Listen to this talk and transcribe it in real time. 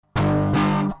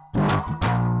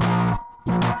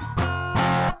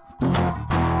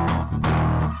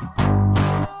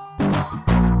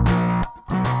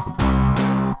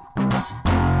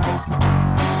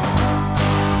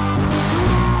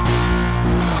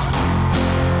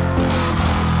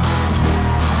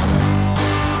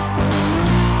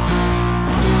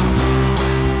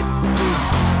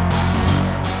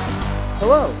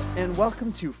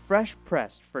welcome to Fresh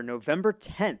Pressed for November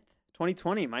 10th,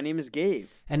 2020. My name is Gabe.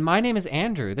 And my name is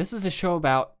Andrew. This is a show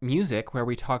about music where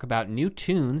we talk about new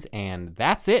tunes, and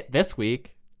that's it this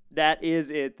week. That is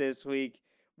it this week.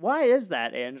 Why is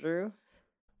that, Andrew?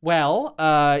 Well,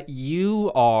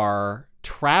 you are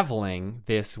traveling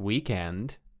this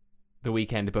weekend, the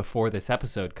weekend before this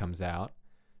episode comes out.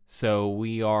 So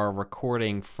we are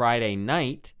recording Friday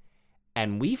night,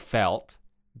 and we felt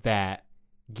that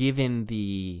given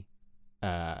the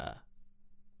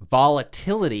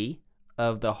volatility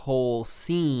of the whole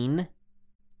scene,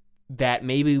 that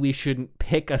maybe we shouldn't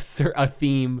pick a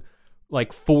theme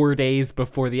like 4 days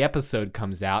before the episode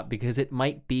comes out, because it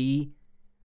might be,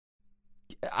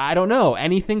 I don't know,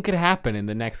 anything could happen in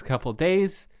the next couple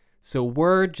days. So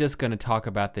we're just going to talk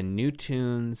about the new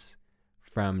tunes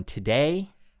from today.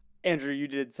 Andrew, you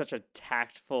did such a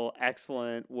tactful,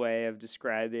 excellent way of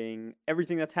describing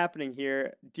everything that's happening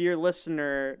here. Dear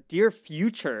listener, dear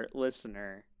future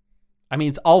listener. I mean,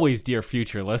 it's always dear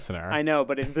future listener. I know,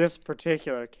 but in this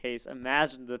particular case,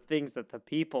 imagine the things that the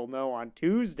people know on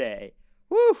Tuesday.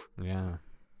 Woo! Yeah.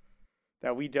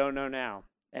 That we don't know now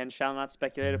and shall not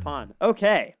speculate upon.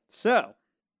 Okay, so,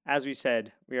 as we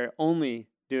said, we are only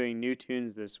doing new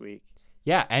tunes this week.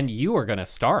 Yeah, and you are going to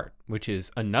start, which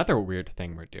is another weird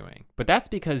thing we're doing. But that's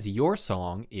because your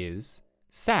song is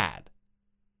sad,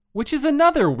 which is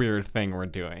another weird thing we're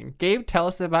doing. Gabe, tell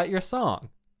us about your song.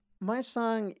 My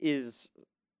song is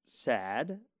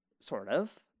sad, sort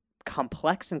of.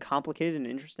 Complex and complicated and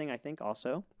interesting, I think,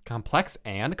 also. Complex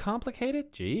and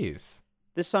complicated? Jeez.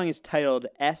 This song is titled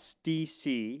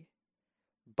SDC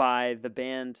by the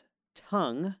band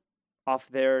Tongue off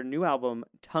their new album,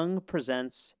 Tongue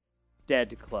Presents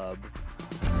Dead Club.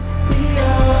 We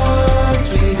are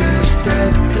Swedish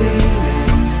death cleaning.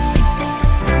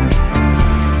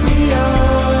 We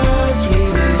are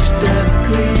Swedish death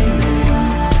cleaning.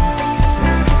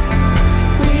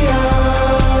 We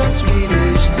are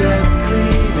Swedish death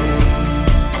cleaning.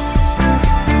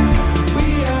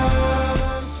 We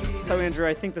are Swedish. So, Andrew,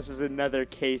 I think this is another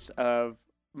case of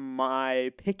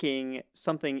my picking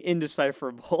something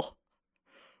indecipherable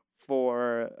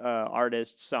for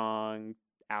artist, song,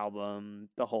 album,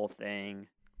 the whole thing.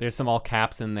 There's some all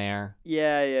caps in there.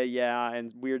 Yeah,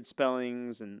 and weird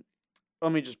spellings. And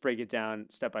let me just break it down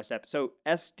step by step. So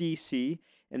SDC,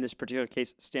 in this particular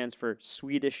case, stands for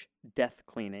Swedish Death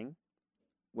Cleaning,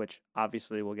 which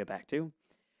obviously we'll get back to.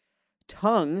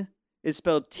 Tongue is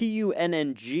spelled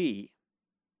T-U-N-N-G,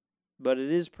 but it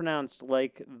is pronounced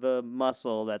like the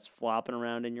muscle that's flopping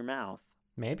around in your mouth.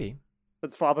 Maybe.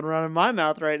 That's flopping around in my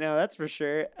mouth right now, that's for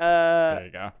sure. There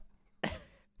you go.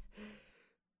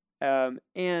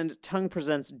 And Tongue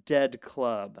Presents Dead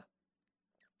Club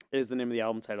is the name of the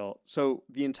album title. So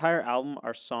the entire album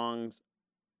are songs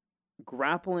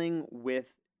grappling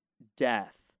with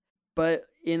death, but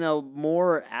in a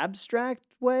more abstract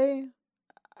way,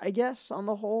 I guess, on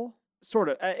the whole. Sort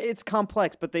of. It's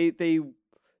complex, but the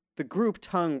group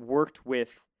Tongue worked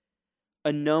with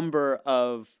a number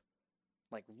of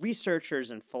like researchers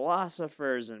and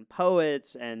philosophers and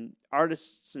poets and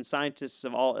artists and scientists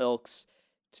of all ilks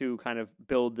to kind of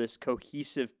build this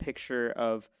cohesive picture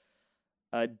of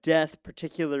death,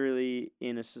 particularly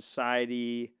in a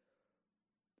society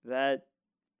that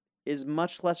is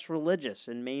much less religious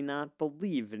and may not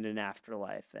believe in an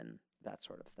afterlife and that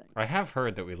sort of thing. I have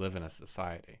heard that we live in a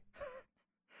society.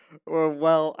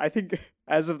 Well, I think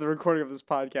as of the recording of this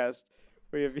podcast,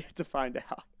 we have yet to find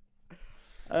out.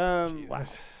 Wow.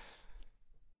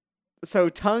 So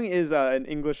Tongue is an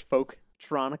English folk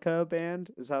tronica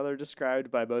band, is how they're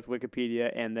described by both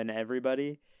Wikipedia and then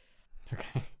everybody.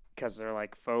 Okay. Because they're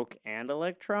like folk and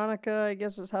electronica, I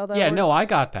guess is how that Yeah, works. no, I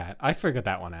got that. I figured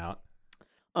that one out.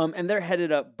 And they're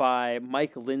headed up by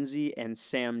Mike Lindsay and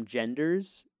Sam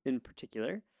Genders in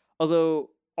particular.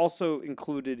 Although also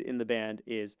included in the band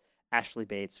is Ashley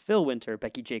Bates, Phil Winter,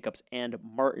 Becky Jacobs, and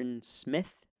Martin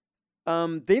Smith.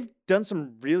 They've done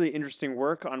some really interesting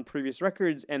work on previous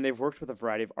records, and they've worked with a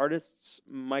variety of artists.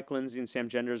 Mike Lindsay and Sam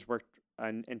Genders worked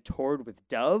and toured with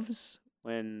Doves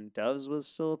when Doves was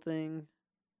still a thing.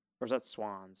 Or is that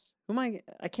Swans? I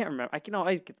can't remember. I can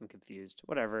always get them confused.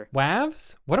 Whatever.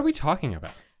 WAVs? What are we talking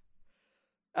about?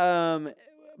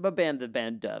 The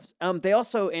band Doves. They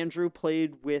also, Andrew,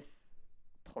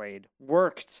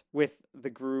 worked with the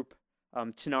group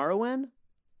Tinariwen,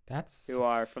 who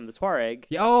are from the Tuareg.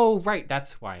 Yeah, oh, right.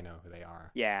 That's why I know who they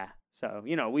are. Yeah. So,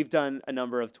 we've done a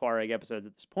number of Tuareg episodes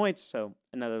at this point, so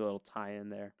another little tie-in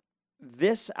there.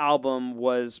 This album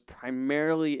was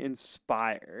primarily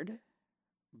inspired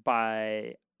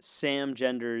by Sam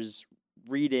Genders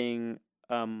reading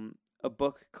a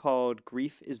book called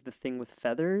Grief is the Thing with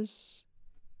Feathers.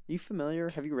 Are you familiar?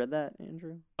 Have you read that,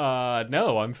 Andrew?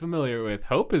 No, I'm familiar with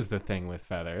Hope is the Thing with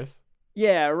Feathers.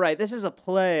 Yeah, right. This is a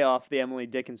play off the Emily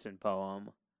Dickinson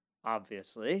poem,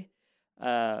 obviously.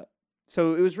 So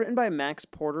it was written by Max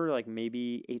Porter, like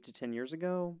maybe 8 to 10 years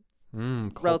ago.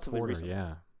 Cole Relatively Porter, recent.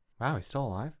 yeah. Wow, he's still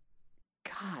alive?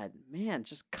 God, man,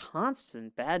 just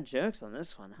constant bad jokes on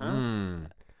this one, huh?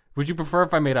 Would you prefer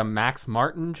if I made a Max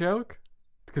Martin joke?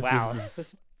 Because Wow. this is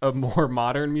a more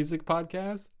modern music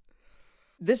podcast?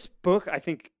 This book, I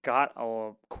think, got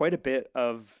quite a bit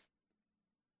of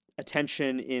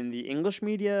attention in the English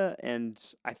media, and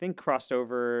I think crossed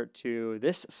over to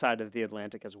this side of the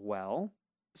Atlantic as well.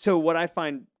 So what I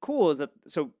find cool is that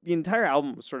the entire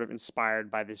album was sort of inspired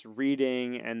by this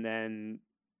reading, and then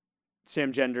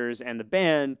Sam Genders and the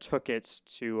band took it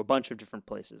to a bunch of different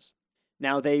places.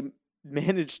 Now they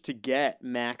managed to get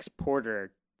Max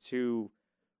Porter to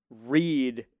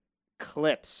read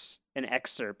clips and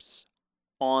excerpts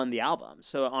on the album.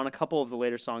 So on a couple of the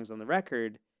later songs on the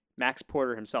record, Max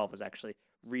Porter himself is actually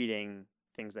reading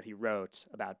things that he wrote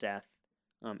about death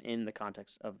in the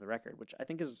context of the record, which I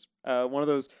think is one of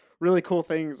those really cool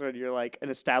things when you're like an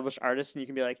established artist and you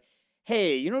can be like,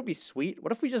 hey, you know what'd be sweet?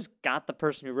 What if we just got the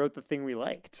person who wrote the thing we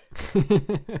liked?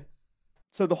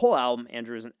 So the whole album,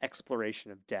 Andrew, is an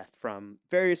exploration of death from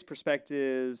various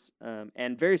perspectives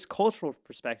and various cultural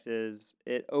perspectives.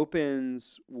 It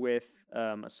opens with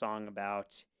a song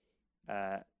about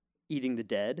eating the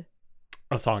dead.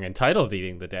 A song entitled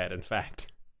Eating the Dead, in fact.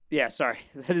 Yeah, sorry.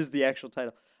 That is the actual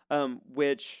title,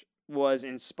 which was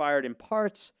inspired in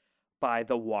part by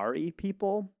the Wari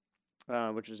people,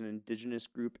 which is an indigenous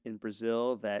group in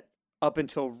Brazil that up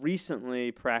until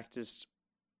recently practiced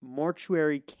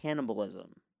mortuary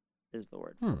cannibalism is the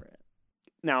word for it.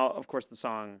 Now, of course, the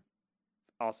song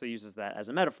also uses that as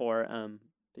a metaphor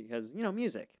because,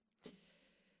 music.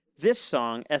 This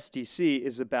song, SDC,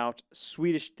 is about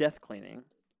Swedish death cleaning,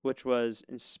 which was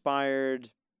inspired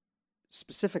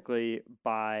specifically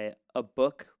by a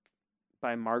book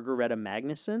by Margareta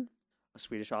Magnusson, a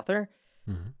Swedish author.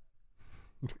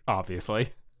 Obviously.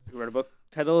 Who wrote a book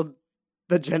titled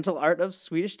The Gentle Art of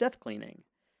Swedish Death Cleaning.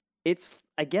 It's,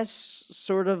 I guess,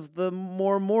 sort of the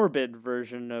more morbid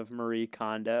version of Marie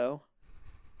Kondo.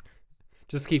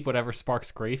 Just keep whatever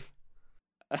sparks grief.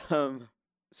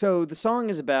 So the song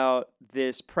is about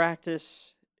this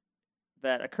practice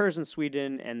that occurs in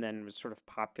Sweden and then was sort of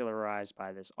popularized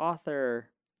by this author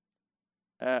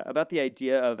about the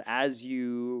idea of as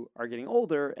you are getting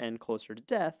older and closer to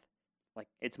death, like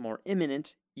it's more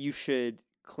imminent, you should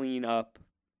clean up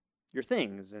your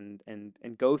things and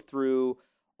go through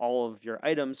all of your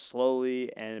items slowly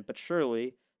but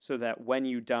surely so that when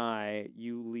you die,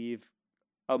 you leave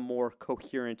a more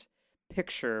coherent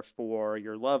picture for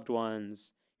your loved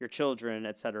ones, your children,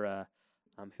 etc.,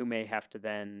 who may have to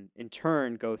then, in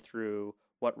turn, go through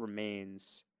what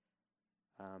remains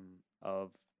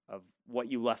of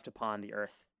what you left upon the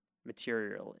earth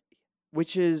materially,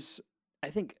 which is, I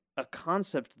think, a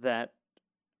concept that,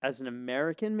 as an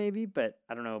American maybe, but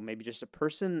I don't know, maybe just a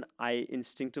person, I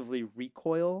instinctively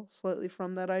recoil slightly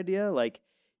from that idea. Like,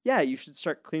 yeah, you should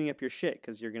start cleaning up your shit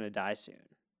because you're going to die soon.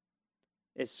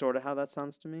 Is sort of how that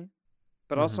sounds to me.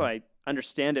 But also I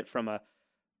understand it from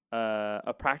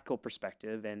a practical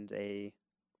perspective and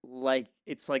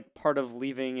it's like part of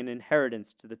leaving an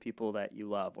inheritance to the people that you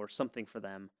love or something for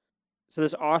them. So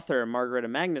this author, Margareta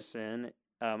Magnusson,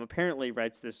 apparently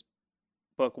writes this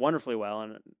book wonderfully well,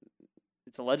 and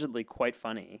it's allegedly quite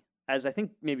funny, as I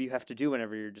think maybe you have to do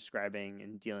whenever you're describing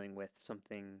and dealing with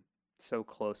something so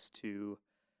close to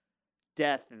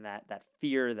death and that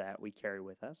fear that we carry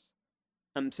with us.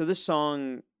 So this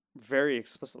song very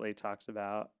explicitly talks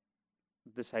about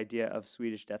this idea of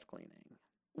Swedish death cleaning.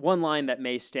 One line that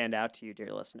may stand out to you,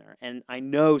 dear listener, and I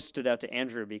know stood out to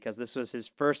Andrew because this was his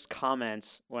first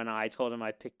comment when I told him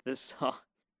I picked this song,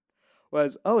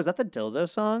 was, oh, is that the dildo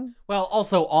song? Well,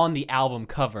 also on the album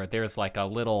cover, there's like a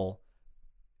little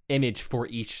image for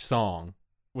each song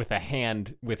with a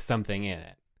hand with something in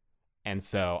it. And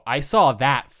so I saw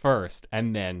that first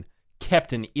and then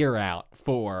kept an ear out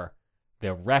for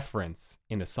the reference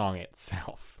in the song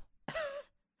itself.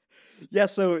 Yeah,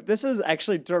 so this is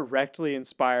actually directly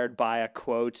inspired by a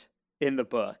quote in the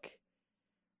book.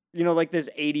 Like this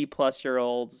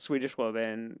 80-plus-year-old Swedish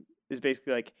woman is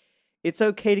basically like, it's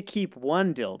okay to keep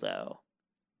one dildo,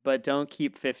 but don't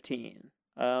keep 15.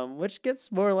 Which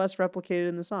gets more or less replicated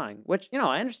in the song. Which,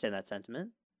 I understand that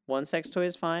sentiment. One sex toy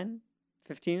is fine.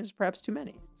 15 is perhaps too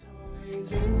many.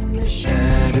 Toys in the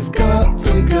shed have got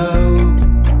to go.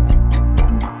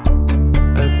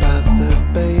 A bath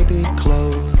of baby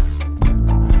clothes.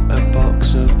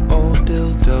 box of old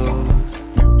dildos,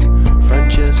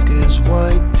 Francesca's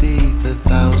white teeth,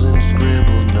 1,000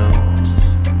 scribbled notes.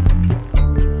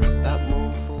 That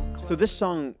mournful So this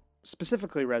song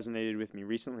specifically resonated with me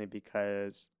recently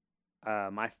because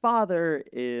my father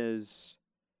is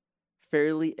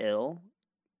fairly ill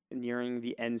nearing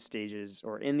the end stages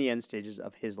or in the end stages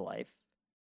of his life.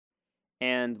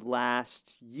 And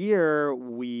last year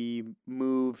we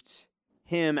moved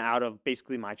him out of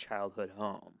basically my childhood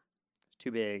home.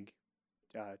 Too big,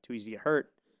 too easy to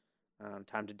hurt,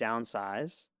 time to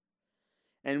downsize.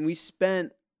 And we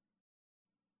spent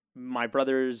my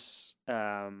brothers,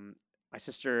 my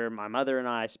sister, my mother, and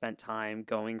I spent time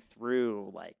going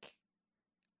through like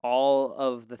all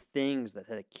of the things that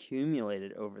had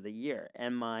accumulated over the year.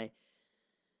 And my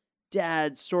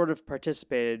dad sort of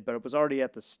participated, but it was already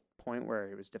at this point where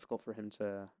it was difficult for him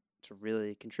to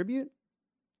really contribute.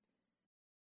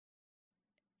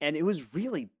 And it was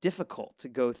really difficult to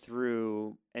go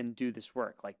through and do this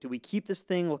work. Like, do we keep this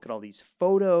thing? Look at all these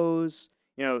photos.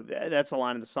 You know, that's a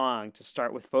line of the song. To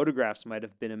start with photographs might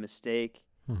have been a mistake.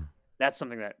 That's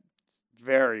something that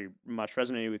very much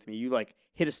resonated with me. You like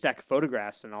hit a stack of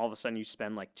photographs and all of a sudden you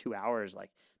spend like 2 hours like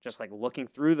just like looking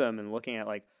through them and looking at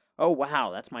like, oh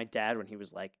wow, that's my dad when he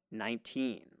was like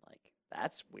 19. Like,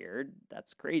 that's weird.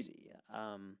 That's crazy.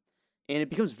 And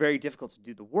it becomes very difficult to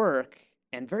do the work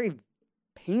and very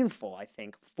painful, I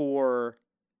think, for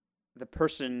the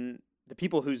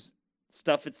people whose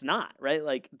stuff it's not, right?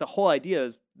 Like, the whole idea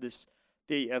of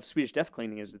of Swedish death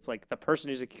cleaning is it's like the person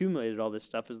who's accumulated all this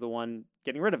stuff is the one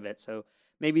getting rid of it. So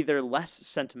maybe they're less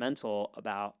sentimental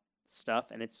about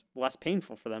stuff and it's less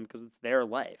painful for them because it's their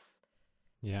life.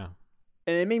 Yeah.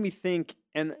 And it made me think,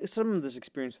 and some of this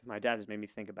experience with my dad has made me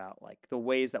think about like the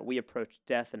ways that we approach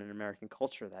death in an American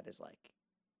culture that is like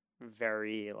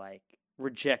very like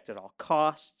reject at all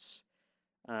costs.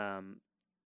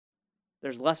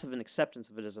 There's less of an acceptance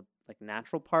of it as a like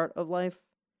natural part of life.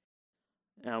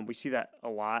 We see that a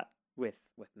lot with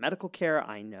medical care.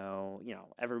 I know,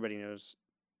 everybody knows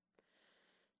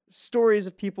stories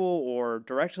of people or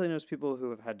directly knows people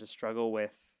who have had to struggle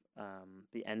with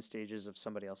the end stages of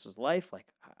somebody else's life. Like,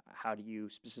 how do you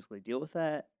specifically deal with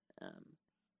that?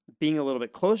 Being a little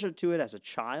bit closer to it as a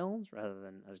child rather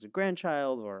than as a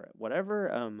grandchild or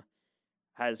whatever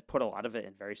has put a lot of it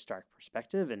in very stark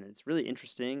perspective, and it's really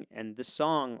interesting. And this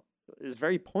song is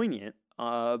very poignant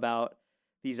about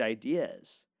these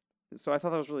ideas. So I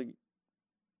thought that was really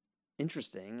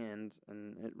interesting and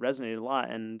it resonated a lot.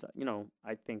 And,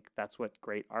 I think that's what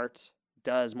great art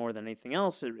does more than anything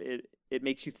else. It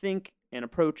makes you think and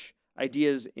approach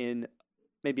ideas in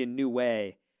maybe a new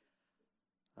way.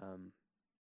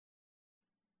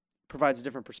 Provides a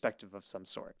different perspective of some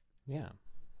sort. Yeah.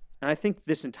 And I think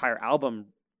this entire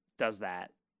album does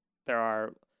that. There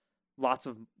are lots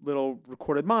of little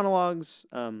recorded monologues.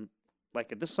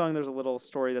 Like at this song, there's a little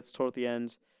story that's told at the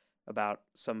end about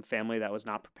some family that was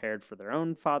not prepared for their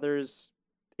own father's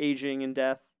aging and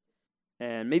death.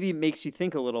 And maybe it makes you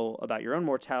think a little about your own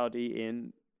mortality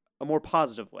in a more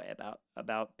positive way,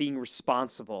 about being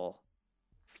responsible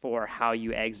for how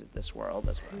you exit this world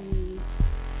as well.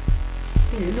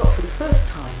 Not for the first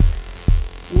time,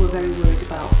 were very worried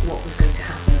about what was going to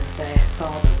happen as their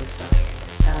father was dying.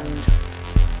 And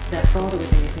their father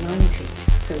was in his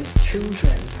 90s, so his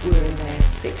children were in their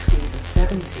 60s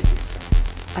and 70s,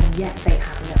 and yet they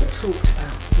had never talked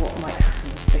about what might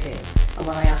happen to him. And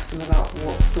when I asked them about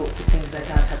what sorts of things their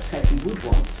dad had said he would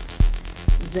want,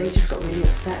 they just got really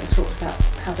upset and talked about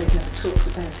how they'd never talked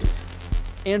about it.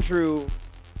 Andrew,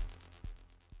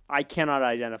 I cannot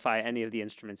identify any of the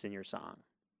instruments in your song.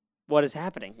 What is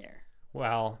happening here?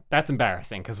 Well, that's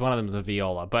embarrassing because one of them is a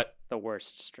viola, but The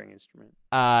worst string instrument.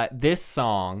 this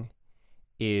song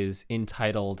is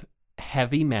entitled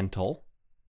Heavy Mental,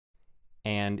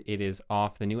 and it is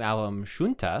off the new album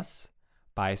Juntas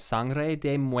by Sangre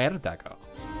de Muerdago.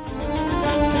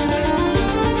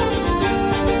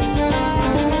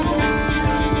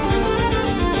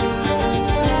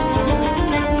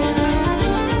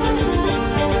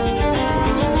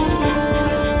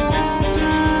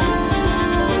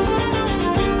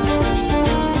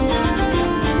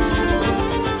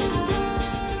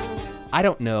 I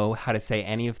don't know how to say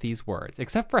any of these words,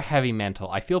 except for heavy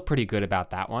mental. I feel pretty good about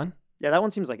that one. Yeah, that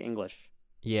one seems like English.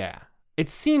 Yeah. It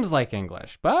seems like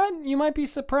English, but you might be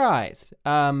surprised.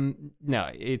 No,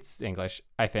 it's English,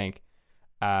 I think.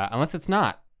 Unless it's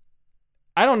not.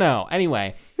 I don't know.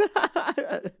 Anyway.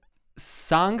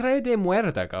 Sangre de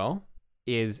Muerdago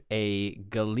is a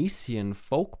Galician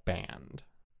folk band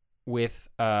with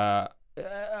a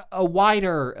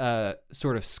wider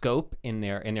sort of scope in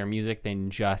their music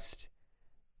than just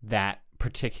that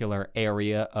particular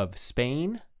area of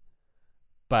Spain,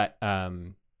 but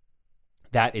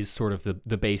that is sort of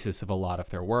the basis of a lot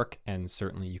of their work, and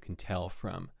certainly you can tell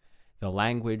from the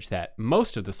language that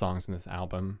most of the songs in this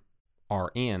album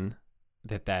are in,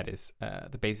 that is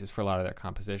the basis for a lot of their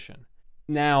composition.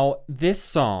 Now, this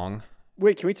song...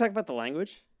 Wait, can we talk about the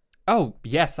language? Oh,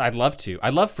 yes, I'd love to.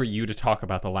 I'd love for you to talk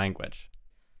about the language.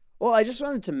 Well, I just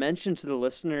wanted to mention to the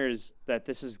listeners that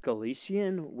this is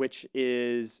Galician, which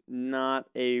is not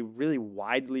a really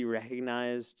widely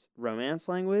recognized Romance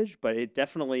language, but it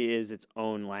definitely is its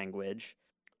own language.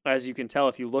 As you can tell,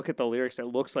 if you look at the lyrics, it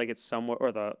looks like it's somewhere,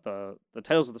 or the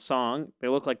titles of the song, they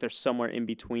look like they're somewhere in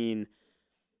between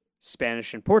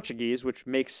Spanish and Portuguese, which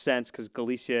makes sense because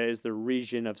Galicia is the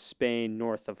region of Spain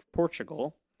north of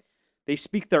Portugal. They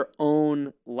speak their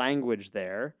own language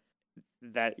there.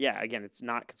 That, yeah, again, it's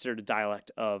not considered a dialect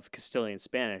of Castilian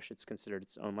Spanish. It's considered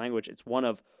its own language. It's one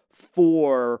of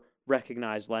 4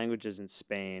 recognized languages in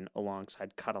Spain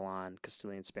alongside Catalan,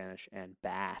 Castilian Spanish, and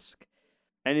Basque.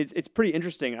 And it's pretty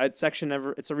interesting. It's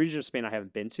a region of Spain I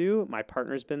haven't been to. My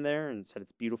partner's been there and said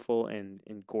it's beautiful and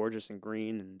gorgeous and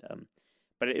green.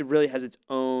 But it really has its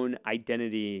own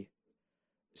identity,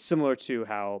 similar to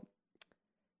how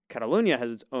Catalonia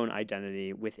has its own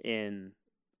identity within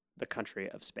the country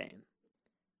of Spain.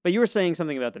 But you were saying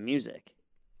something about the music.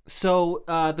 So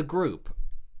the group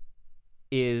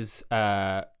is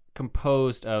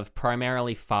composed of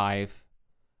primarily 5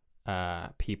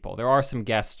 people. There are some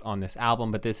guests on this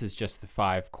album, but this is just the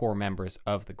 5 core members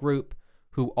of the group,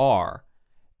 who are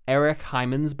Eric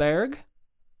Heimensberg.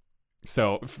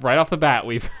 So right off the bat,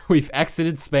 we've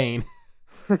exited Spain.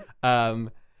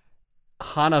 Hannah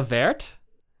Wert,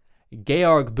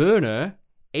 Georg Böhner,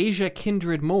 Asia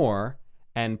Kindred Moore,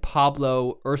 and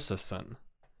Pablo Ursuson,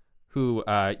 who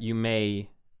you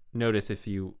may notice if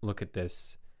you look at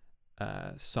this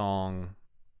song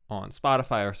on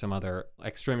Spotify or some other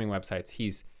streaming websites.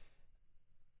 He's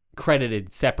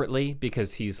credited separately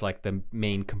because he's like the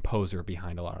main composer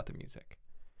behind a lot of the music.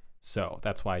 So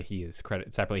that's why he is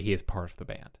credited separately. He is part of the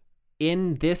band.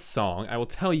 In this song, I will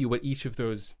tell you what each of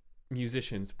those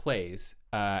musicians plays.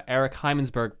 Eric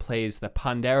Heimensberg plays the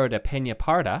Pandero de Peña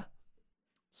Parda.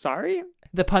 Sorry?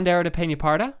 The Pandero de Peña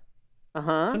Parda.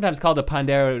 Uh-huh. Sometimes called the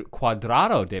Pandero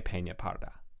Cuadrado de Peña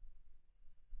Parda.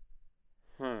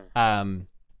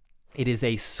 It is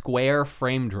a square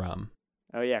frame drum.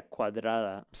 Oh yeah,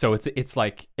 cuadrada. So it's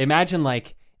like, imagine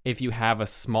like if you have a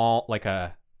small, like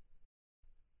a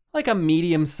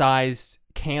medium-sized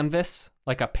canvas,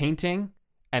 like a painting,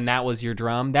 and that was your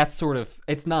drum. That's sort of,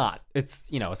 it's not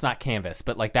canvas,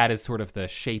 but like that is sort of the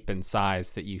shape and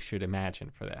size that you should imagine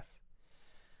for this.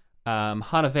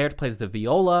 Hannah Wert plays the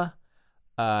viola.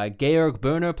 Georg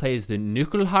Böhner plays the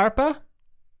Nyckelharpa.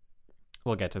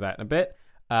 We'll get to that in a bit.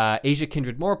 Asia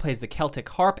Kindred Moore plays the Celtic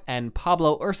harp, and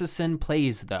Pablo Ursuson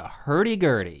plays the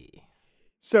hurdy-gurdy.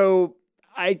 So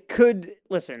I could,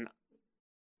 listen,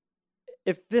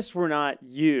 if this were not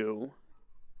you,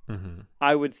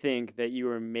 I would think that you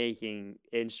were making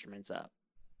instruments up.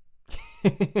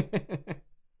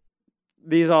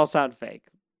 These all sound fake.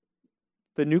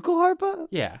 The Nyckelharpa?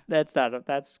 Yeah. That's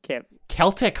can't be.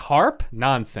 Celtic harp?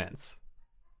 Nonsense.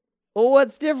 Well,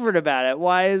 what's different about it?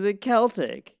 Why is it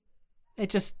Celtic? It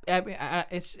just,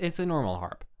 it's a normal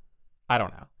harp. I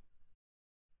don't know.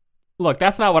 Look,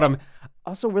 that's not what I'm...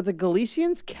 Also, were the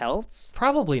Galicians Celts?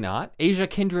 Probably not. Asia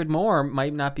Kindred Moore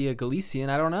might not be a Galician.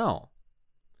 I don't know.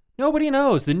 Nobody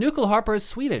knows. The Nyckelharpa is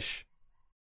Swedish.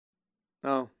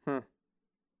 Oh, huh.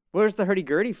 Where's the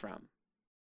hurdy-gurdy from?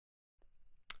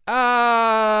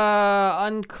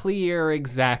 Unclear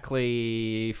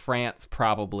exactly. France,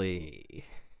 probably.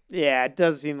 Yeah, it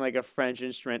does seem like a French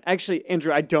instrument. Actually,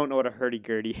 Andrew, I don't know what a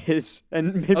hurdy-gurdy is,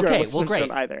 and maybe our listeners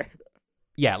don't either.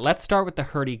 Yeah, let's start with the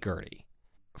hurdy-gurdy.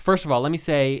 First of all, let me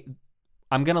say,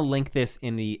 I'm going to link this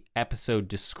in the episode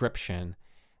description.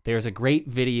 There's a great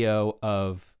video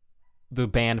of the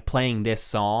band playing this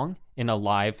song in a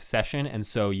live session, and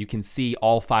so you can see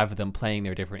all 5 of them playing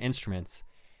their different instruments.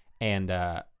 And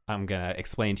I'm going to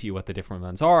explain to you what the different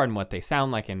ones are and what they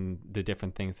sound like and the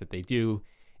different things that they do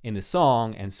in the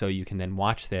song, and so you can then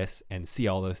watch this and see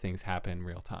all those things happen in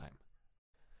real time.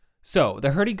 So, the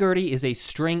hurdy-gurdy is a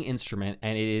string instrument,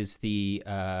 and it is the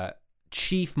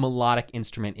chief melodic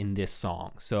instrument in this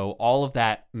song. So, all of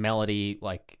that melody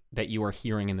like that you are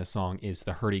hearing in the song is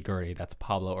the hurdy-gurdy. That's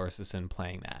Pablo Ursuson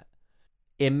playing that.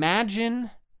 Imagine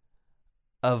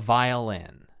a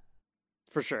violin.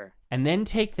 For sure. And then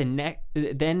first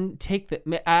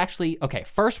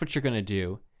what you're going to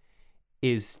do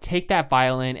is take that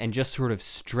violin and just sort of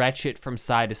stretch it from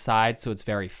side to side so it's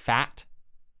very fat.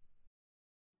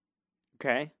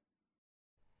 Okay.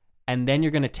 And then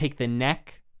you're going to take the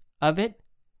neck of it,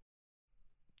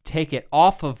 take it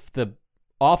off of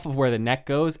where the neck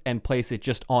goes, and place it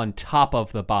just on top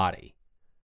of the body.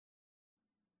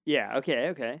 Yeah,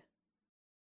 okay.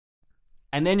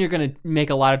 And then you're going to make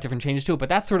a lot of different changes to it, but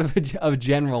that's sort of a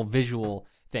general visual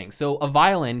thing. So a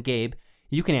violin, Gabe,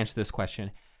 you can answer this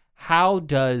question. How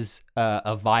does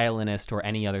a violinist or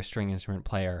any other string instrument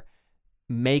player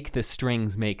make the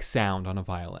strings make sound on a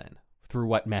violin? Through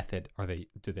what method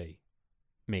do they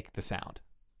make the sound?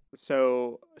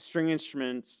 So string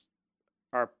instruments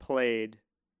are played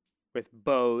with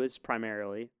bows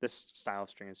primarily. This style of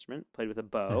string instrument played with a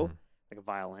bow, like a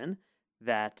violin,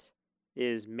 that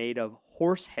is made of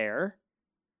horsehair,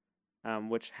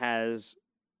 which has,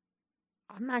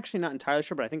 I'm actually not entirely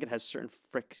sure, but I think it has certain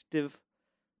frictive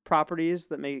properties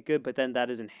that make it good, but then that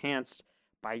is enhanced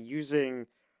by using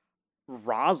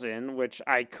rosin, which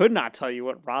I could not tell you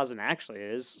what rosin actually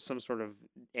is, some sort of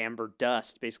amber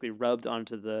dust basically rubbed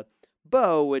onto the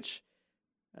bow, which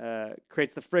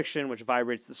creates the friction, which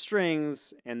vibrates the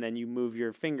strings, and then you move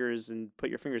your fingers and put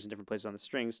your fingers in different places on the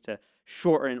strings to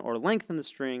shorten or lengthen the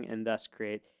string and thus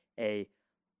create a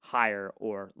higher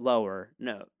or lower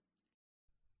note.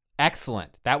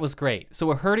 Excellent. That was great.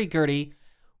 So a hurdy-gurdy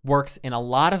works in a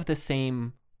lot of the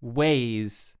same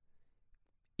ways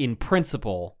in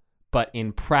principle, but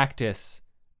in practice,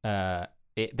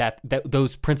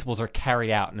 those principles are carried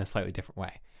out in a slightly different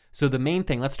way. So the main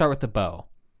thing, let's start with the bow.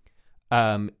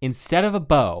 Instead of a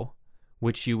bow,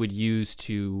 which you would use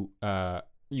to,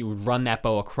 you would run that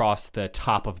bow across the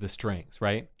top of the strings,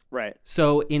 right? Right.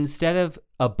 So instead of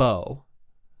a bow,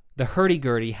 the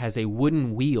hurdy-gurdy has a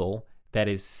wooden wheel that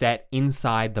is set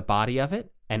inside the body of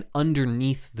it and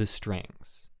underneath the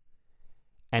strings.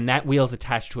 And that wheel is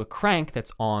attached to a crank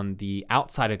that's on the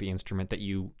outside of the instrument that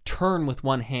you turn with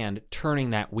one hand,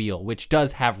 turning that wheel, which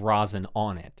does have rosin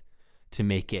on it to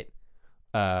make it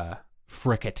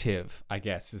fricative, I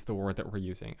guess is the word that we're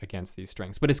using against these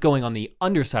strings. But it's going on the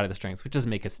underside of the strings, which doesn't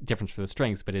make a difference for the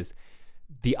strings, but is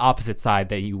the opposite side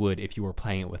that you would if you were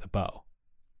playing it with a bow.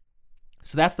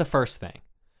 So that's the first thing.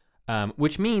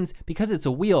 Which means because it's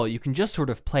a wheel, you can just sort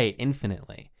of play it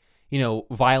infinitely. You know,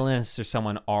 violinists or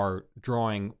someone are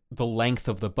drawing the length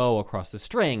of the bow across the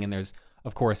string, and there's,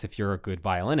 of course, if you're a good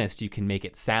violinist, you can make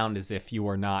it sound as if you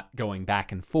are not going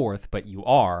back and forth, but you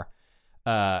are.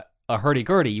 A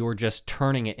hurdy-gurdy, you are just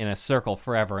turning it in a circle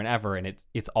forever and ever, and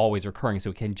it's always recurring, so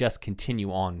it can just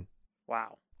continue on.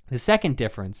 Wow. The second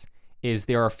difference is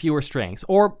there are fewer strings,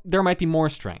 or there might be more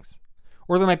strings.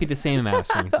 Or there might be the same amount of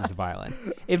strings as a violin.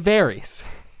 It varies.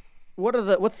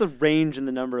 What's the range in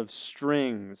the number of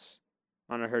strings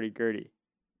on a hurdy-gurdy?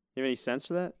 You have any sense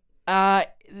for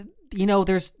that?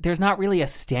 There's not really a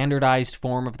standardized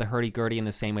form of the hurdy-gurdy in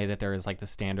the same way that there is like the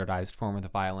standardized form of the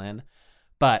violin.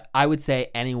 But I would say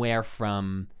anywhere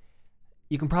from,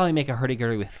 you can probably make a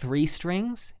hurdy-gurdy with 3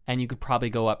 strings, and you could probably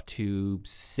go up to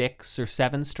 6 or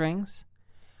 7 strings.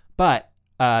 But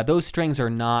those strings are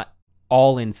not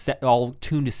all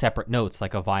tuned to separate notes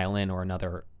like a violin or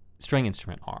another string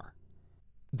instrument are.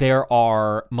 There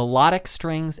are melodic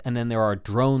strings and then there are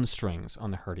drone strings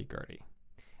on the hurdy-gurdy.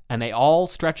 And they all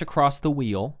stretch across the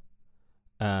wheel,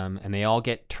 and they all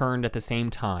get turned at the same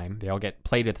time. They all get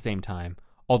played at the same time,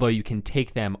 although you can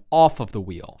take them off of the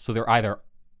wheel. So they're either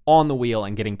on the wheel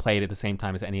and getting played at the same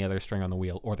time as any other string on the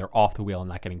wheel, or they're off the wheel and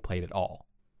not getting played at all.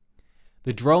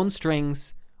 The drone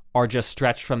strings are just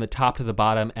stretched from the top to the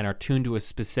bottom and are tuned to a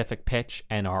specific pitch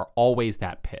and are always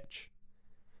that pitch.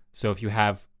 So if you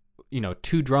have,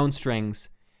 2 drone strings,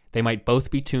 they might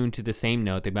both be tuned to the same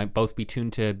note. They might both be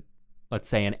tuned to, let's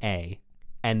say, an A,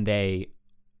 and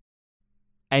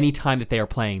any time that they are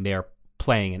playing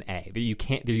an A.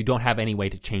 You don't have any way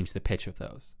to change the pitch of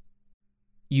those.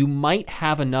 You might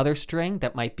have another string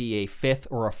that might be a 5th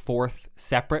or a 4th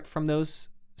separate from those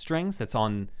strings that's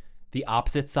on the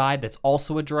opposite side, that's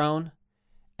also a drone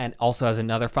and also has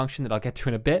another function that I'll get to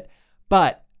in a bit.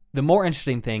 But the more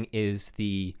interesting thing is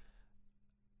the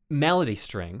melody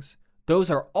strings. Those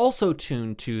are also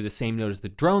tuned to the same note as the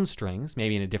drone strings,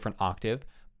 maybe in a different octave,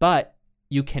 but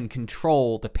you can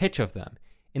control the pitch of them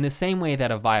in the same way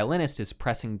that a violinist is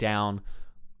pressing down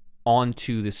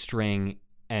onto the string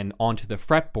and onto the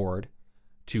fretboard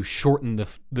to shorten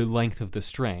the length of the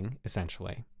string,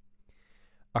 essentially.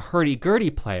 A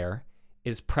hurdy-gurdy player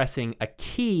is pressing a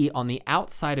key on the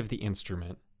outside of the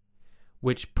instrument,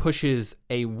 which pushes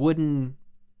a wooden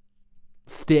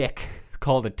stick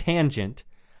called a tangent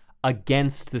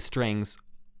against the strings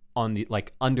on the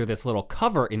under this little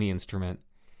cover in the instrument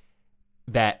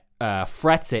that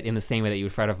frets it in the same way that you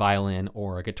would fret a violin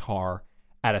or a guitar,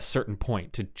 at a certain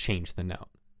point to change the note.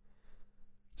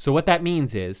 So what that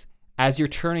means is, as you're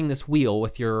turning this wheel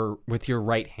with your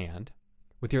right hand,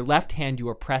 with your left hand you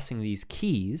are pressing these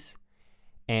keys,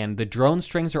 and the drone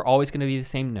strings are always going to be the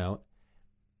same note.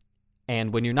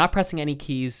 And when you're not pressing any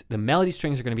keys, the melody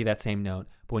strings are going to be that same note.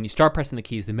 But when you start pressing the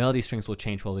keys, the melody strings will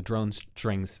change while the drone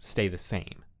strings stay the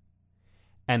same.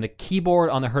 And the keyboard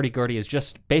on the hurdy-gurdy is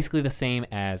just basically the same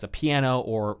as a piano,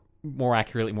 or more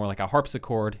accurately, more like a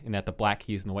harpsichord, in that the black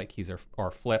keys and the white keys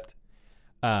are flipped.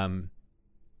 But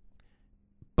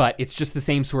it's just the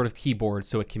same sort of keyboard,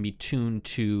 so it can be tuned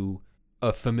to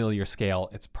a familiar scale.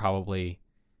 It's probably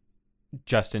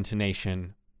just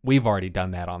intonation. We've already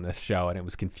done that on this show, and it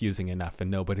was confusing enough,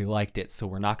 and nobody liked it, so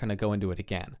we're not going to go into it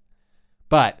again.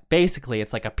 But basically,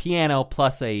 it's like a piano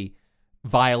plus a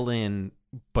violin,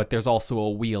 but there's also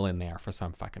a wheel in there for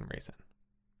some fucking reason.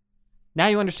 Now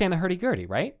you understand the hurdy-gurdy,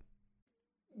 right?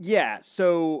 Yeah,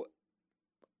 so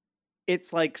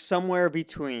it's like somewhere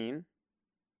between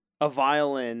a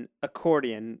violin,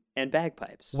 accordion, and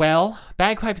bagpipes. Well,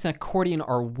 bagpipes and accordion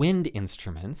are wind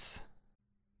instruments,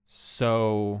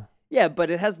 so... Yeah,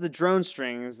 but it has the drone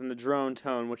strings and the drone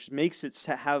tone, which makes it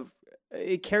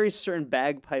it carries certain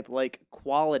bagpipe-like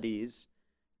qualities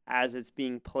as it's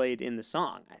being played in the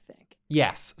song, I think.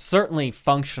 Yes, certainly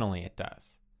functionally it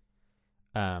does.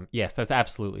 Yes, that's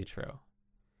absolutely true.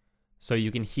 So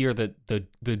you can hear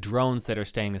the drones that are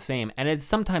staying the same, and it's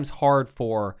sometimes hard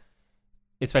for,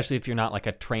 especially if you're not like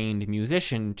a trained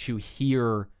musician, to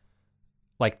hear,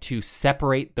 like to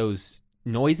separate those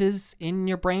noises in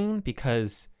your brain,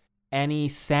 because any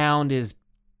sound is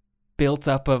built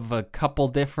up of a couple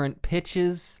different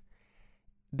pitches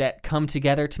that come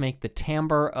together to make the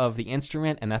timbre of the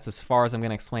instrument, and that's as far as I'm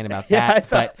going to explain about that.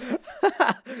 But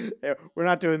we're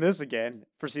not doing this again.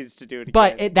 Proceeds to do it again.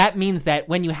 But that means that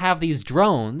when you have these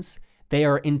drones, they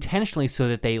are intentionally so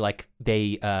that they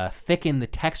thicken the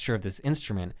texture of this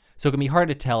instrument. So it can be hard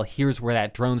to tell, here's where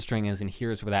that drone string is and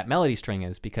here's where that melody string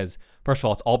is, because first of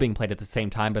all, it's all being played at the same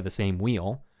time by the same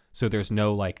wheel. So there's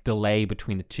no like delay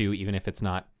between the two, even if it's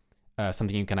not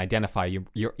something you can identify.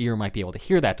 Your ear might be able to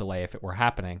hear that delay if it were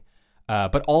happening.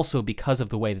 But also because of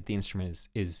the way that the instrument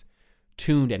is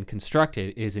tuned and constructed,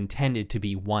 it is intended to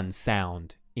be one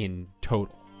sound in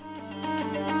total.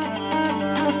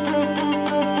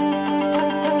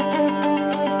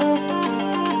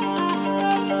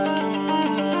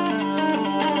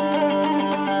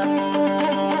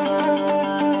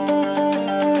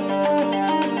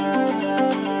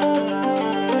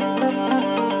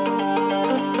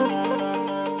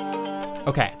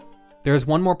 Okay, there's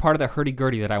one more part of the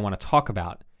hurdy-gurdy that I want to talk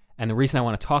about, and the reason I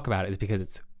want to talk about it is because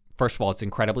it's, first of all, it's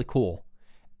incredibly cool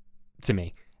to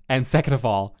me, and second of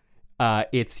all,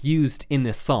 it's used in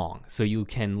this song, so you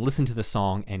can listen to the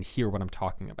song and hear what I'm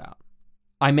talking about.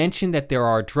 I mentioned that there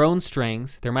are drone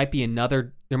strings. There might be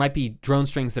drone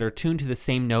strings that are tuned to the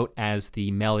same note as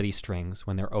the melody strings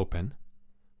when they're open.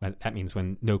 That means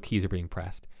when no keys are being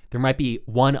pressed. There might be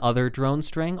one other drone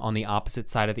string on the opposite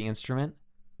side of the instrument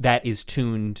that is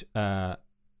tuned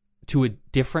to a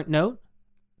different note.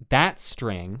 That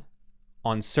string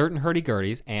on certain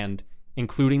hurdy-gurdies, and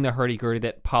including the hurdy-gurdy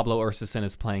that Pablo Ursusin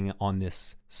is playing on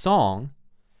this song,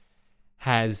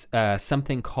 has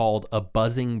something called a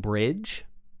buzzing bridge.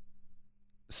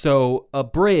 So a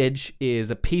bridge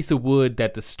is a piece of wood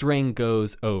that the string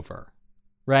goes over,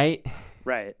 right?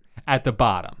 Right. At the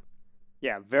bottom.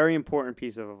 Yeah, very important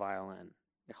piece of a violin.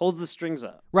 It holds the strings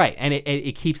up. Right, and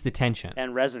it keeps the tension.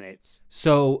 And resonates.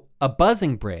 So a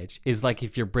buzzing bridge is like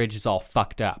if your bridge is all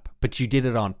fucked up, but you did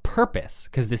it on purpose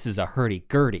because this is a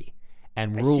hurdy-gurdy,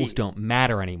 and rules don't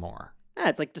matter anymore. Yeah,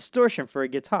 it's like distortion for a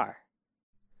guitar.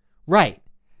 Right.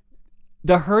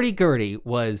 The hurdy-gurdy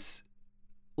was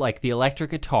like the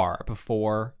electric guitar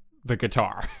before the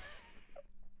guitar.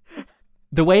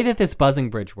 The way that this buzzing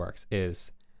bridge works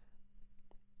is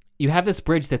you have this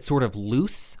bridge that's sort of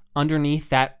loose underneath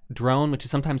that drone, which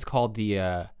is sometimes called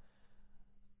the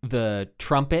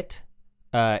trumpet,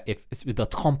 if it's the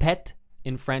trompette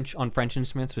in French, on French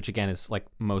instruments, which again is like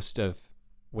most of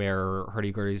where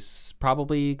hurdy-gurdys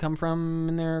probably come from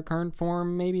in their current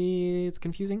form. Maybe it's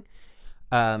confusing.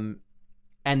 And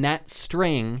that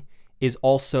string is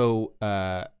also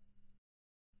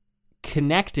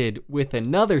connected with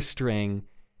another string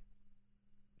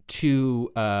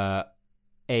to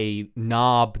a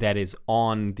knob that is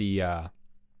on the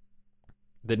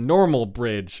normal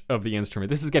bridge of the instrument.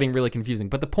 This is getting really confusing,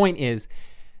 but the point is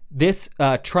this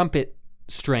trumpet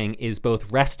string is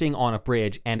both resting on a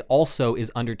bridge and also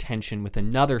is under tension with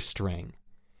another string.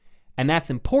 And that's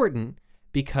important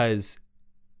because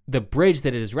the bridge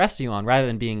that it is resting on, rather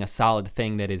than being a solid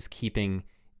thing that is keeping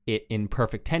it in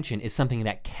perfect tension, is something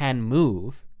that can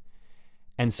move.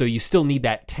 And so you still need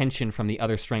that tension from the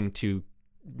other string to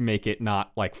make it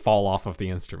not like fall off of the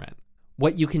instrument.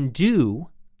 What you can do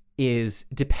is,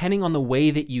 depending on the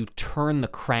way that you turn the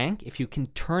crank, if you can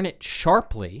turn it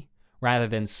sharply rather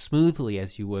than smoothly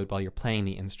as you would while you're playing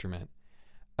the instrument,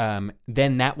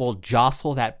 then that will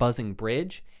jostle that buzzing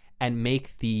bridge and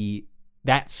make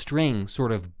that string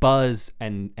sort of buzz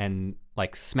and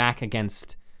like smack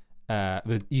against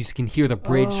you can hear the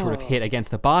bridge sort of hit against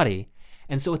the body.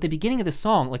 And so at the beginning of the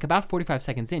song, like about 45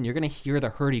 seconds in, you're going to hear the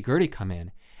hurdy-gurdy come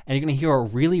in, and you're going to hear a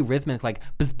really rhythmic, like,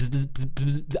 bzz, bzz, bzz,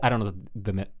 bzz, bzz. I don't know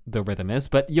what the rhythm is,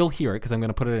 but you'll hear it because I'm going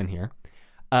to put it in here.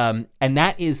 And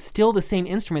that is still the same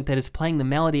instrument that is playing the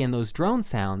melody and those drone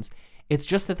sounds. It's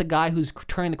just that the guy who's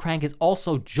turning the crank is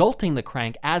also jolting the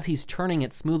crank as he's turning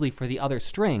it smoothly for the other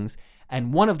strings,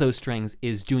 and one of those strings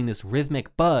is doing this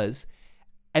rhythmic buzz.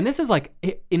 And this is like,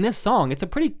 in this song, it's a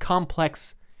pretty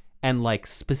complex and like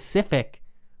specific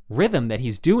rhythm that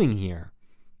he's doing here.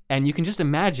 And you can just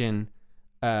imagine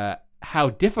how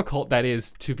difficult that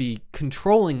is to be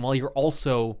controlling while you're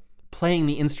also playing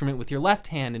the instrument with your left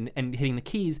hand and hitting the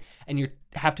keys, and you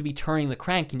have to be turning the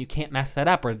crank, and you can't mess that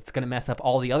up or it's going to mess up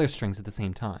all the other strings at the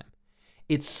same time.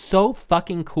 It's so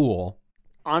fucking cool.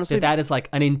 Honestly, that is like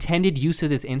an intended use of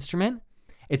this instrument.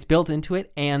 It's built into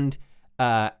it, and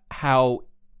how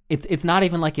it's not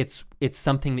even like it's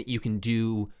something that you can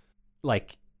do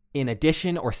like in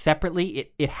addition or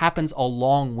separately. It happens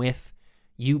along with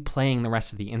you playing the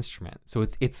rest of the instrument. So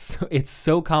it's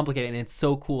so complicated, and it's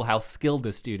so cool how skilled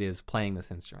this dude is playing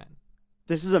this instrument.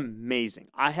 This is amazing.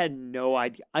 I had no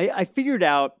idea. I figured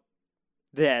out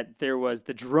that there was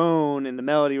the drone and the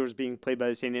melody was being played by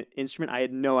the same instrument. I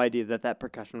had no idea that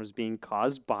percussion was being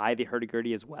caused by the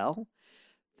hurdy-gurdy as well.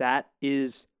 That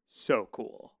is so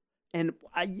cool. And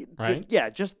right?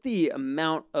 Just the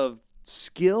amount of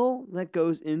skill that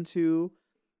goes into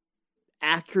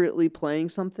accurately playing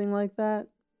something like that.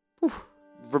 Whew,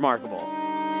 remarkable.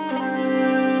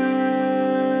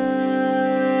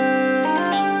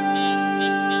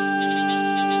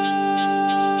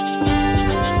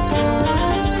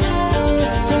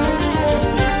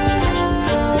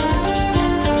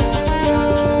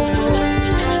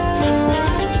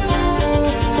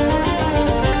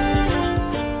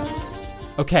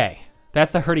 Okay, that's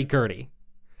the hurdy-gurdy.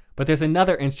 But there's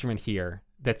another instrument here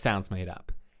that sounds made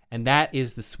up, and that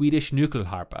is the Swedish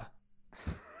nyckelharpa.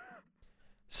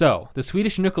 So, the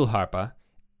Swedish nyckelharpa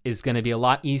is going to be a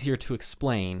lot easier to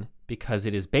explain because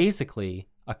it is basically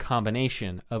a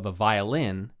combination of a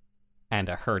violin and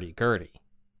a hurdy-gurdy.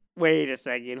 Wait a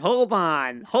second. Hold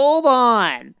on.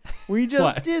 We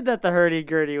just did that the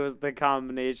hurdy-gurdy was the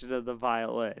combination of the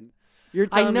violin. You're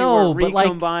telling me we're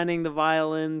recombining the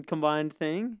violin combined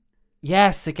thing?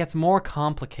 Yes, it gets more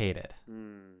complicated.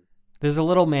 There's a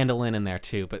little mandolin in there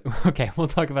too, but okay, we'll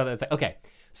talk about that in a second. Okay,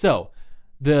 so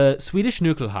the Swedish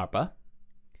nyckelharpa,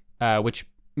 which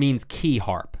means key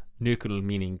harp, nyckel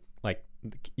meaning like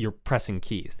you're pressing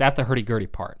keys. That's the hurdy-gurdy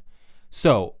part.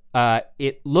 So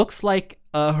it looks like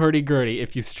a hurdy-gurdy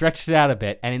if you stretched it out a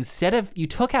bit, and instead of, you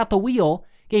took out the wheel,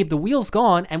 Gabe, the wheel's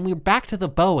gone, and we're back to the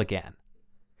bow again.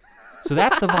 So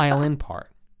that's the violin part.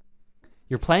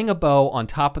 You're playing a bow on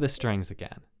top of the strings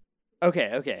again.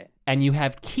 Okay. And you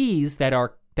have keys that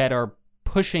are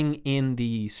pushing in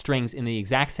the strings in the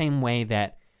exact same way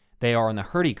that they are on the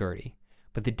hurdy-gurdy.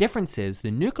 But the difference is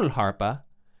the nyckelharpa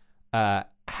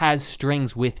has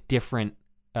strings with different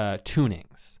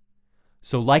tunings.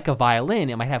 So like a violin,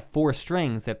 it might have 4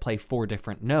 strings that play 4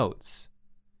 different notes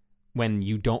when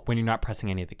you're not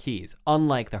pressing any of the keys.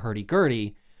 Unlike the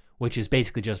hurdy-gurdy, which is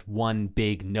basically just one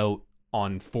big note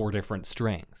on 4 different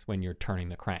strings when you're turning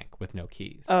the crank with no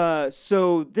keys.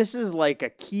 So this is like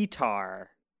a keytar,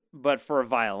 but for a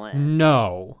violin.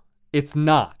 No, it's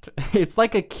not. It's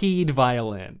like a keyed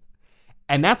violin.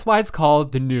 And that's why it's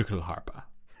called the nyckelharpa.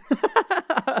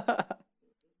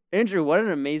 Andrew, what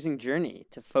an amazing journey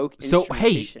to folk So,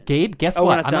 hey, instrumentation. Gabe, guess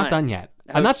what? I'm not done yet.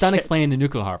 I'm not done shit. explaining the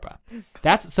nyckelharpa.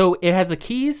 So it has the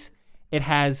keys. It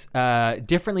has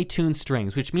differently tuned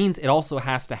strings, which means it also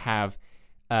has to have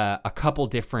a couple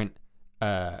different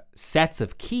sets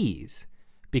of keys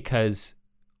because,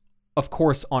 of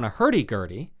course, on a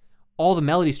hurdy-gurdy, all the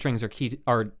melody strings are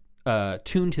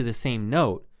tuned to the same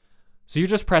note. So you're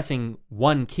just pressing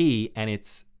one key and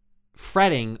it's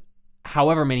fretting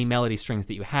however many melody strings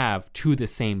that you have to the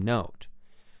same note.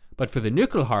 But for the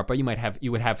nyckelharpa,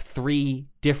 you would have 3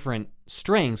 different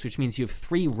strings, which means you have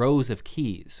 3 rows of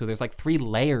keys. So there's like 3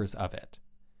 layers of it,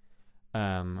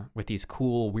 with these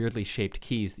cool, weirdly shaped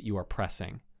keys that you are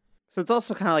pressing. So it's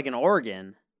also kind of like an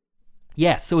organ.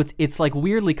 Yeah, so it's like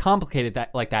weirdly complicated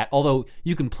that. Although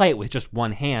you can play it with just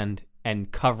one hand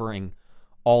and covering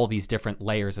all these different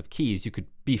layers of keys, you could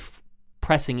be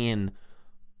pressing in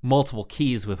multiple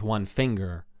keys with one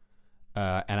finger,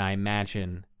 and I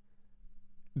imagine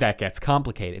that gets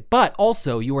complicated. But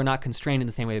also, you are not constrained in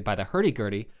the same way by the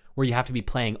hurdy-gurdy, where you have to be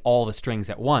playing all the strings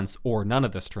at once or none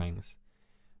of the strings.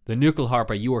 The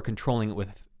nyckelharpa, you are controlling it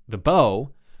with the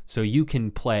bow, so you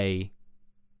can play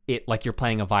it like you're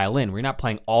playing a violin, where you're not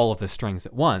playing all of the strings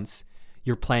at once.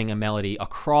 You're playing a melody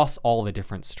across all the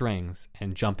different strings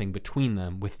and jumping between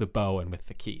them with the bow and with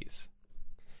the keys.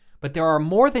 But there are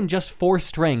more than just 4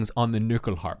 strings on the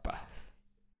nyckelharpa.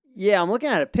 Yeah, I'm looking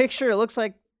at a picture. It looks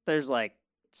like there's like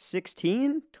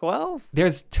 16, 12?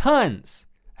 There's tons.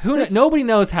 Nobody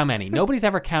knows how many. Nobody's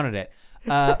ever counted it.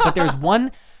 But there's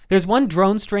one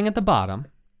drone string at the bottom.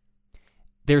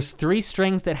 There's 3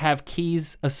 strings that have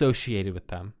keys associated with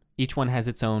them. Each one has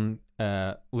its own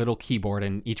little keyboard,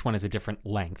 and each one is a different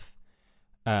length.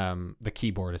 The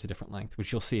keyboard is a different length,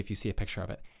 which you'll see if you see a picture of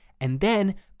it. And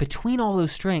then between all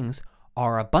those strings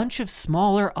are a bunch of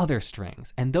smaller other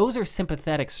strings, and those are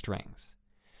sympathetic strings.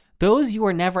 Those you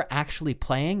are never actually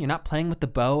playing. You're not playing with the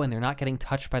bow, and they're not getting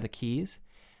touched by the keys.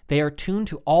 They are tuned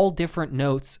to all different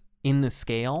notes in the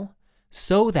scale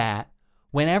so that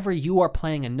whenever you are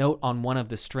playing a note on one of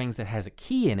the strings that has a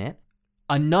key in it,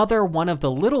 another one of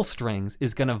the little strings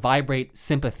is going to vibrate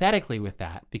sympathetically with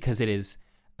that because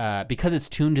because it's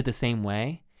tuned to the same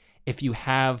way. If you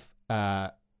have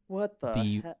What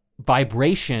the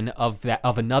vibration of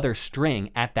another string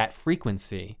at that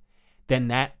frequency,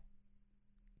 then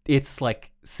it's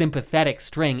like sympathetic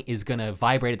string is going to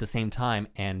vibrate at the same time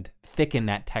and thicken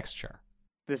that texture.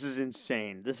 This is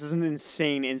insane. This is an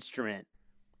insane instrument.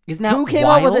 Isn't that Who came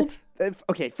wild? up with it?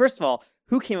 Okay, first of all,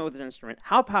 who came up with this instrument?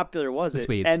 How popular was The it?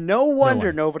 Swedes. And no wonder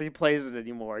one. nobody plays it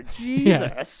anymore.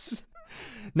 Jesus.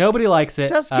 Nobody likes it.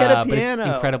 Just get a But it's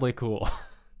piano. incredibly cool.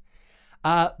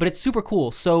 But it's super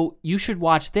cool. So you should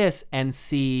watch this and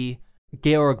see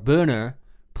Georg Böhner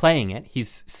playing it.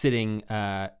 He's sitting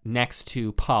next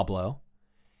to Pablo.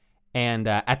 And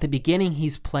at the beginning,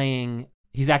 he's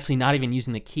actually not even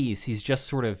using the keys. He's just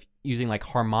sort of using like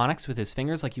harmonics with his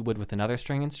fingers like you would with another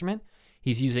string instrument.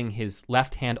 He's using his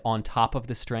left hand on top of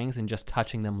the strings and just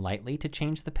touching them lightly to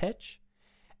change the pitch.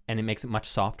 And it makes it much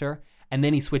softer. And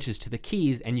then he switches to the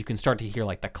keys, and you can start to hear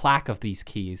like the clack of these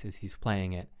keys as he's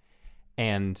playing it.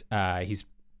 And he's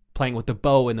playing with the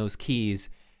bow in those keys,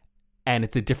 and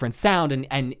it's a different sound.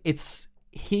 And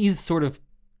he's sort of,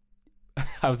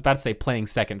 I was about to say playing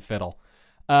second fiddle.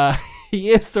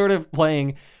 He is sort of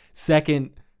playing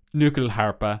second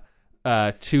nyckelharpa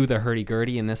to the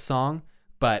hurdy-gurdy in this song.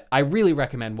 But I really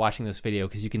recommend watching this video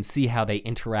because you can see how they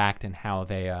interact and how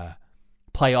they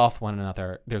play off one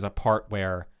another. There's a part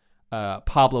where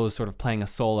Pablo is sort of playing a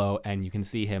solo, and you can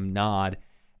see him nod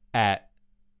at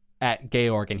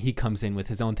Georg, and he comes in with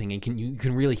his own thing, and you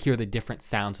can really hear the different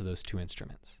sounds of those 2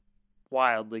 instruments.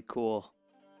 Wildly cool.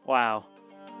 Wow.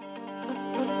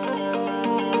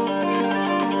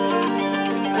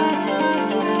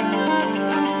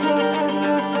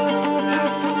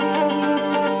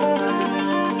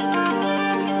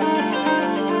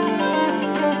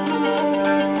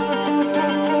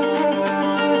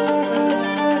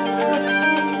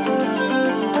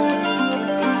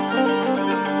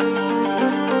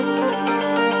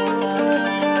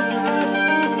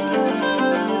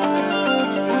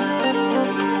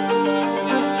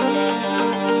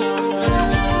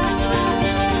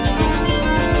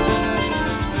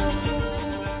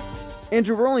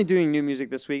 Andrew, we're only doing new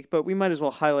music this week, but we might as well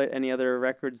highlight any other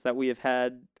records that we have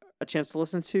had a chance to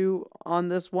listen to on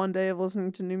this one day of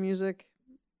listening to new music.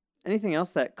 Anything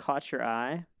else that caught your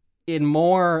eye? In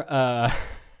more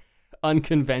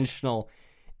unconventional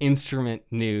instrument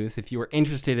news, if you were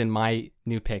interested in my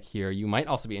new pick here, you might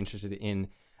also be interested in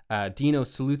Dino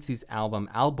Saluzzi's album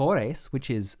Albores, which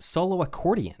is solo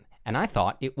accordion. And I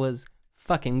thought it was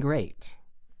fucking great.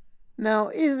 Now,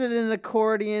 is it an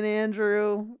accordion,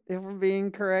 Andrew, if we're being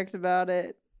correct about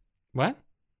it? What?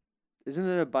 Isn't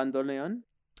it a bandoneon?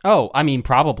 Oh, I mean,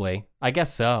 probably. I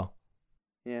guess so.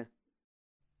 Yeah.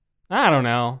 I don't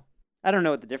know. I don't know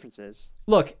what the difference is.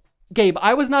 Look, Gabe,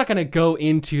 I was not going to go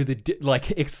into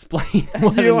explain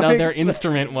what You wanna another explain-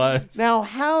 instrument was. Now,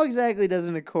 how exactly does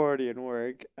an accordion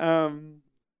work?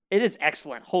 It is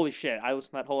excellent. Holy shit. I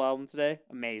listened to that whole album today.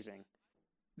 Amazing.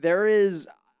 There is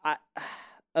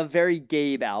a very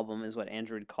Gabe album, is what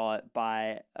Andrew would call it,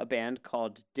 by a band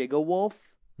called Digawolf.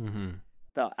 Mm-hmm.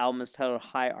 The album is titled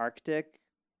High Arctic.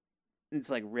 It's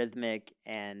like rhythmic,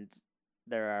 and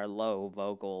there are low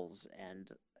vocals, and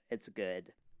It's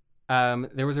good.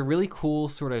 There was a really cool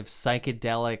sort of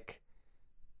psychedelic,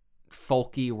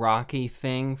 folky, rocky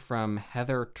thing from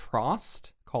Heather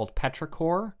Trost called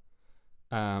Petrichor.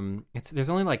 There's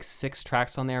only like 6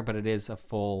 tracks on there, but it is a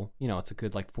full, it's a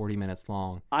good like 40 minutes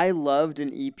long. I loved an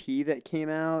EP that came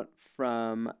out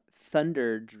from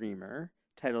Thunder Dreamer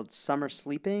titled Summer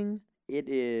Sleeping. It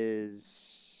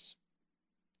is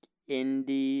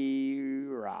indie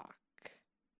rock.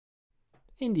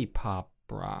 Indie pop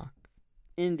rock.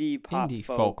 Indie pop. Indie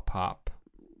folk pop.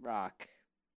 Rock.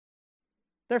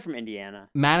 They're from Indiana.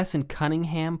 Madison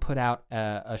Cunningham put out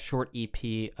a short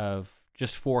EP of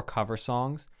just 4 cover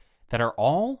songs that are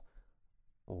all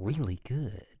really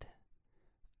good.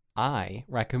 I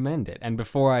recommend it. And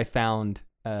before I found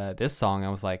this song, I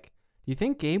was like, do you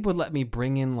think Gabe would let me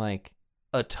bring in like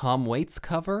a Tom Waits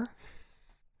cover?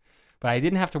 But I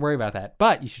didn't have to worry about that.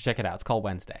 But you should check it out. It's called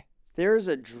Wednesday. There's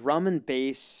a drum and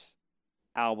bass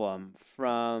album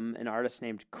from an artist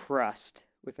named Crust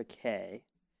with a K,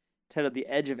 titled The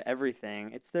Edge of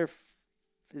Everything. It's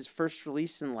his first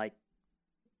release in like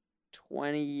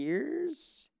 20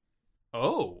 years.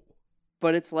 Oh.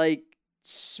 But it's like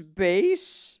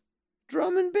space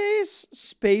drum and bass,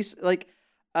 space like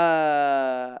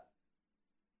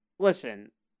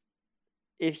listen,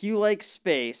 if you like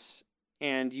space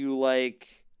and you like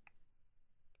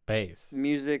bass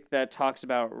music that talks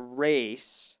about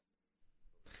race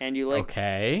and you like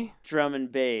drum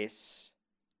and bass,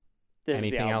 this is the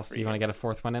anything album else? for Do you want to get a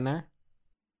 4th one in there?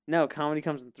 No, comedy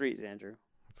comes in 3s, Andrew.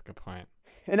 That's a good point.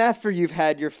 And after you've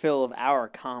had your fill of our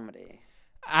comedy,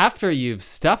 after you've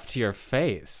stuffed your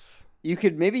face, you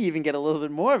could maybe even get a little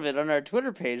bit more of it on our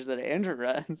Twitter page that Andrew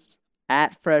runs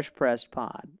at Fresh Pressed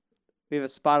Pod. We have a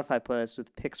Spotify playlist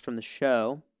with picks from the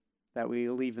show that we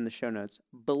leave in the show notes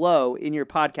below in your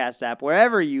podcast app,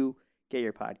 wherever you get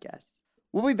your podcasts.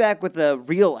 We'll be back with a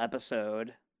real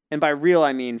episode. And by real,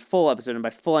 I mean full episode. And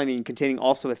by full, I mean containing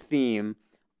also a theme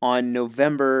on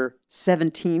November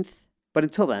 17th. But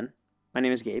until then, my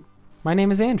name is Gabe. My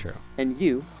name is Andrew. And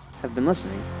you have been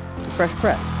listening to Fresh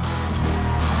Pressed.